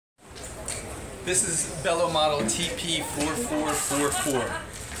This is Bello model TP4444.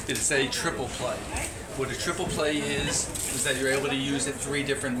 It's a triple play. What a triple play is that you're able to use it 3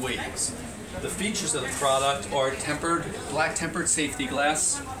 different ways. The features of the product are black tempered safety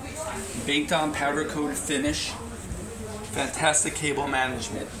glass, baked on powder coated finish, fantastic cable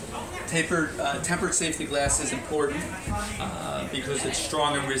management. Tempered safety glass is important because it's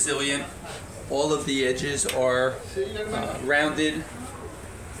strong and resilient. All of the edges are rounded,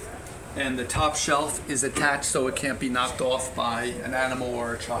 and the top shelf is attached so it can't be knocked off by an animal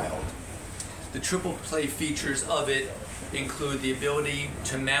or a child. The triple play features of it include the ability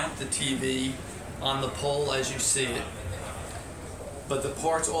to mount the TV on the pole as you see it, but the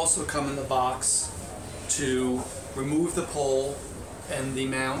parts also come in the box to remove the pole and the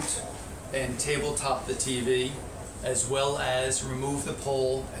mount and tabletop the TV, as well as remove the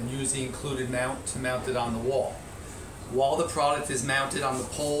pole and use the included mount to mount it on the wall. While the product is mounted on the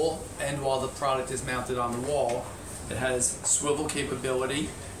pole and while the product is mounted on the wall, it has swivel capability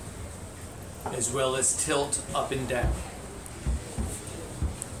as well as tilt up and down.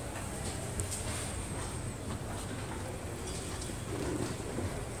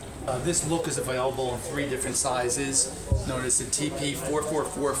 This look is available in 3 different sizes, known as the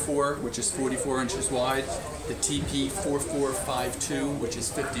TP4444, which is 44 inches wide, the TP4452, which is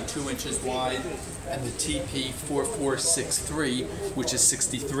 52 inches wide, and the TP4463, which is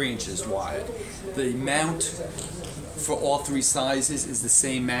 63 inches wide. The mount for all 3 sizes is the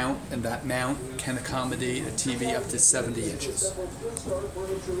same mount, and that mount can accommodate a TV up to 70 inches.